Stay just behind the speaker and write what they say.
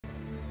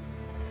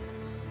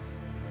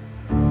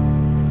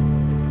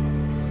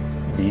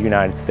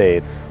United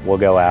States will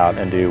go out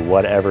and do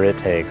whatever it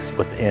takes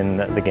within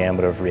the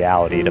gambit of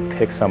reality to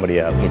pick somebody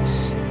up.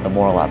 It's a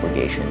moral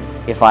obligation.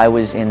 If I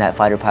was in that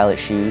fighter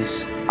pilot's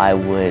shoes, I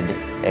would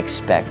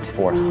expect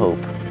or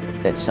hope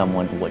that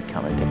someone would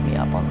come and pick me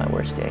up on my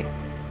worst day.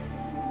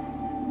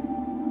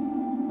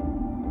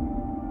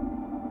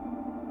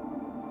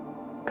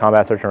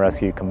 Combat Search and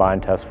Rescue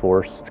Combined Task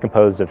Force. It's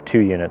composed of 2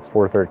 units,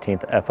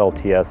 413th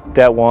FLTS.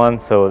 Det 1,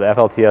 so the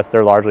FLTS,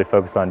 they're largely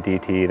focused on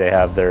DT. They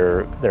have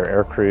their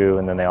air crew,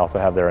 and then they also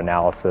have their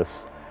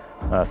analysis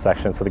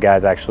section. So the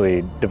guys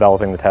actually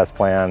developing the test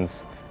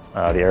plans,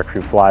 the air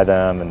crew fly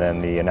them, and then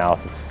the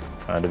analysis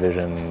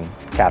division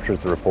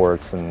captures the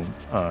reports and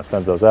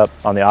sends those up.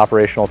 On the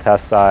operational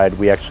test side,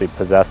 we actually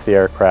possess the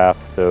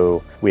aircraft,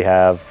 so we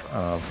have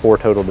 4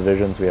 total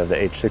divisions. We have the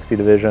HH-60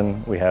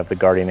 division, we have the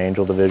Guardian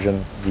Angel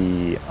division,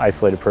 the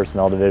isolated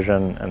personnel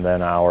division, and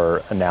then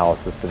our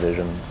analysis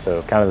division.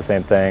 So kind of the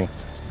same thing,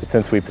 but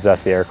since we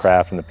possess the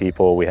aircraft and the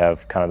people, we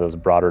have kind of those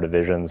broader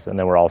divisions, and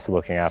then we're also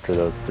looking after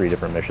those 3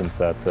 different mission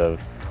sets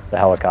of the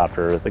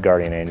helicopter, the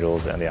Guardian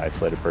Angels, and the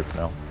isolated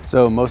personnel.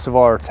 So most of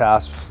our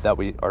tasks that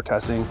we are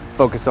testing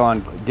focus on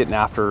getting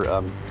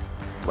after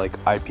like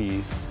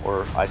IP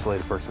or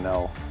isolated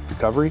personnel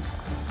recovery.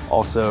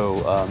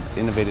 Also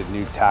innovative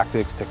new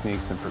tactics,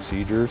 techniques, and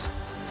procedures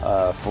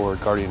for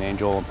Guardian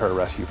Angel and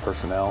pararescue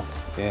personnel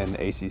in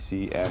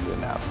ACC and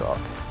in AFSOC.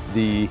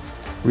 The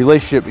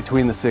relationship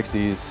between the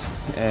 60s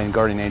and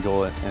Guardian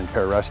Angel and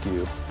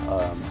pararescue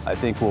I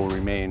think will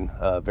remain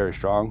very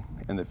strong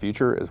in the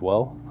future as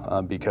well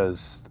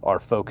because our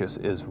focus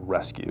is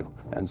rescue.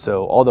 And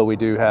so although we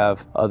do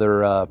have other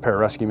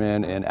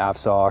pararescuemen in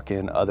AFSOC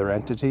and other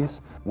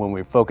entities, when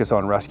we focus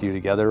on rescue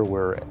together,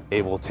 we're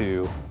able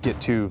to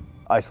get to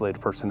isolated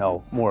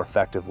personnel more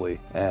effectively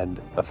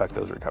and affect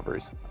those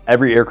recoveries.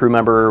 Every aircrew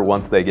member,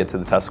 once they get to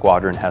the test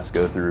squadron, has to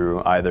go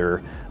through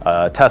either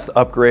a test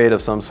upgrade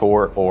of some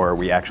sort, or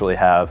we actually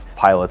have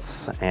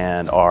pilots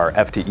and our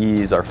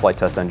FTEs, our flight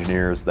test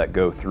engineers, that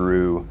go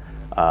through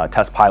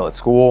test pilot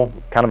school.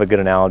 Kind of a good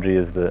analogy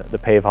is the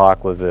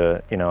Pavehawk was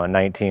a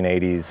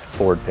 1980s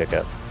Ford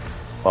pickup.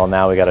 Well,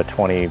 now we got a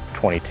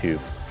 2022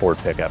 Ford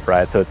pickup,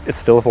 right? So it's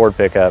still a Ford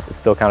pickup. It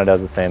still kind of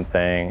does the same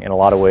thing. In a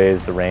lot of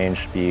ways, the range,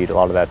 speed, a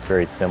lot of that's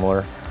very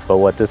similar. But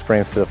what this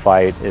brings to the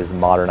fight is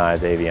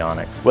modernized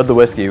avionics. With the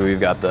Whiskey, we've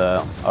got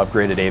the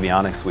upgraded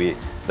avionics suite.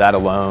 That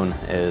alone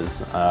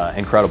is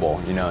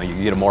incredible. You know,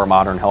 you get a more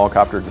modern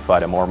helicopter to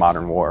fight a more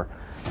modern war.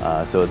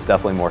 So it's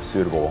definitely more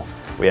suitable.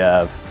 We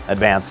have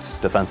advanced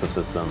defensive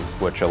systems,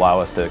 which allow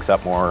us to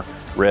accept more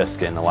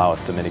risk and allow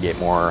us to mitigate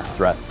more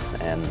threats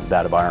in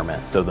that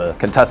environment. So the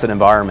contested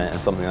environment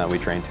is something that we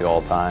train to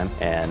all the time,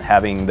 and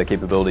having the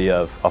capability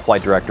of a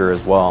flight director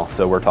as well.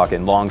 So we're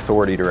talking long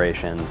sortie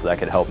durations that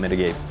could help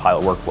mitigate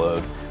pilot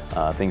workload,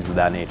 things of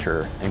that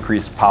nature.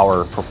 Increased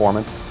power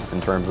performance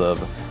in terms of,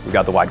 we've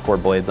got the wide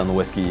chord blades on the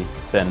Whiskey,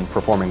 been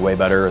performing way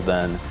better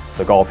than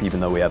the Golf, even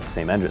though we have the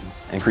same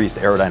engines. Increased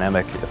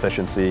aerodynamic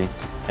efficiency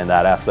in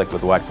that aspect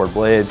with the wide chord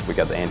blades. We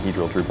got the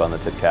anhedral droop on the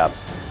tip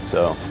caps.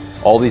 So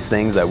all these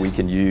things that we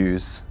can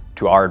use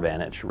to our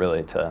advantage,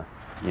 really, to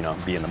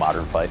be in the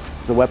modern fight.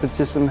 The weapon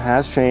system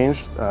has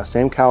changed.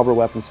 Same caliber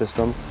weapon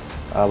system.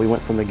 We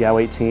went from the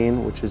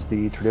GAU-18, which is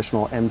the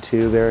traditional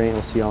M2 variant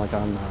you'll see on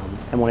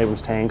M1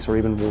 Abrams tanks or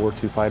even World War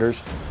II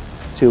fighters,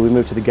 we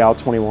moved to the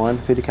GAU-21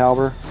 50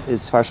 caliber. It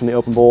fires from the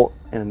open bolt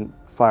and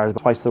fires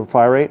twice the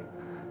fire rate.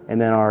 And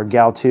then our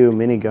GAU-2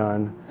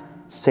 minigun,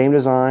 same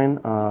design.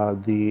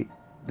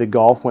 The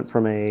Golf went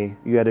from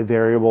you had a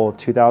variable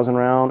 2,000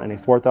 round and a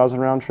 4,000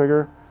 round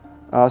trigger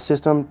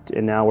system,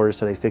 and now we're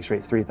just at a fixed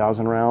rate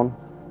 3,000 round.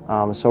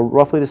 So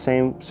roughly the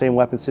same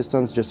weapon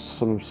systems, just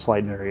some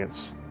slight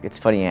variants. It's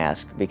funny you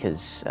ask,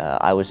 because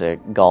I was a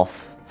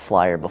Golf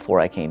flyer before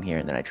I came here,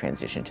 and then I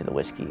transitioned to the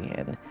Whiskey.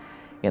 And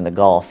in the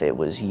Golf, it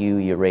was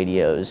your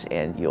radios,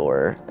 and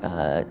your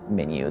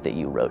menu that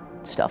you wrote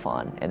stuff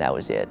on, and that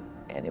was it.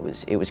 And it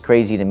was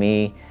crazy to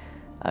me,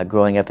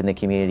 growing up in the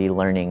community,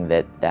 learning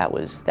that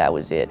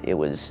was it. It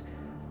was,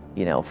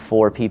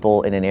 4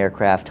 people in an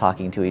aircraft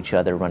talking to each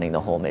other, running the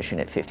whole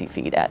mission at 50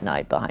 feet at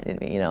night behind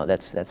me.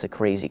 That's a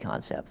crazy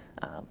concept.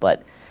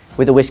 But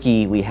with the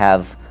Whiskey, we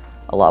have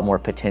a lot more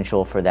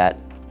potential for that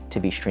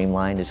to be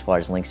streamlined as far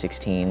as Link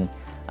 16.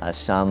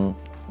 Some,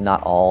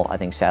 not all. I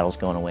think Saddle's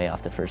going away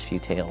off the first few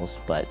tails,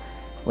 but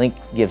Link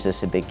gives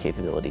us a big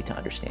capability to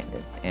understand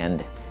it.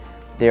 And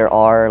there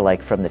are,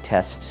 like from the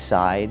test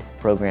side,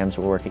 programs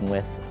we're working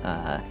with.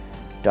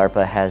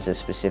 DARPA has a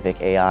specific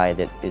AI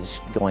that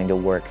is going to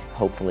work,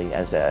 hopefully,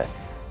 as a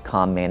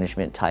comm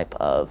management type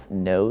of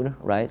node,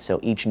 right? So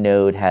each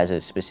node has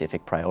a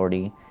specific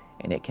priority,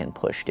 and it can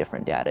push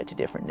different data to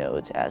different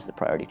nodes as the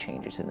priority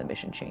changes and the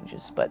mission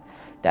changes. But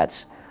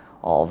that's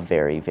all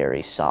very,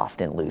 very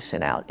soft and loose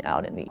and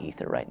out in the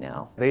ether right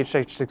now. The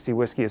HH-60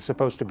 Whiskey is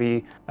supposed to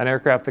be an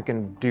aircraft that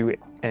can do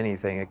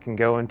anything. It can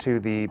go into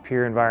the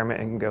peer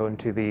environment, it can go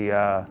into the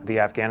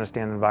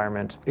Afghanistan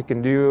environment. It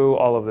can do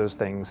all of those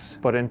things.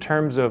 But in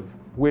terms of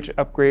which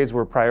upgrades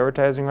we're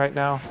prioritizing right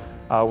now,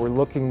 we're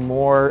looking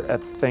more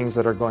at things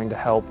that are going to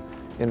help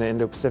in the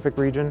Indo-Pacific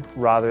region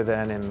rather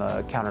than in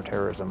the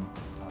counterterrorism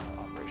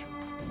operation.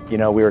 You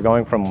know, we were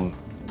going from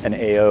an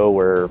AO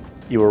where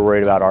you were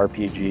worried about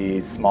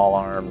RPGs, small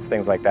arms,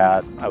 things like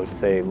that. I would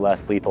say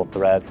less lethal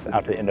threats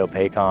out to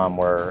Indo-PACOM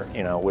where,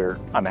 you know,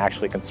 I'm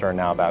actually concerned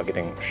now about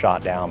getting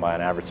shot down by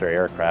an adversary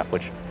aircraft,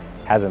 which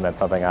hasn't been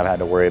something I've had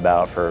to worry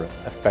about for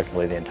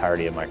effectively the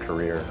entirety of my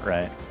career,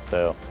 right?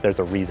 So there's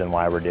a reason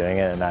why we're doing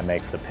it, and that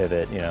makes the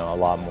pivot, you know, a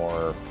lot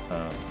more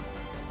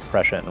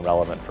prescient and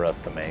relevant for us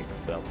to make.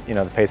 So, you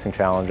know, the pacing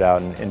challenge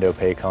out in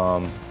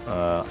Indo-PACOM,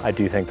 I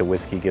do think the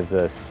whiskey gives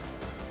us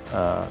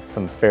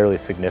some fairly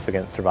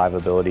significant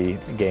survivability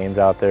gains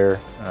out there.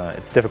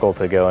 It's difficult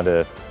to go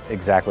into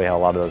exactly how a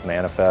lot of those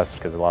manifest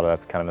because a lot of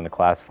that's kind of in the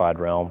classified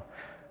realm.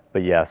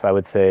 But yes, I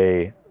would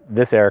say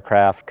this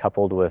aircraft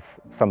coupled with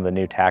some of the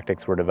new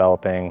tactics we're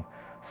developing,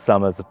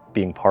 some as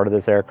being part of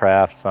this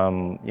aircraft,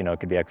 some, you know,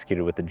 could be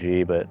executed with the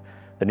G, but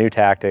the new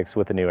tactics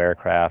with the new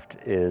aircraft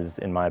is,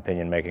 in my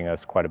opinion, making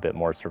us quite a bit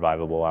more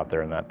survivable out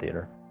there in that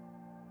theater.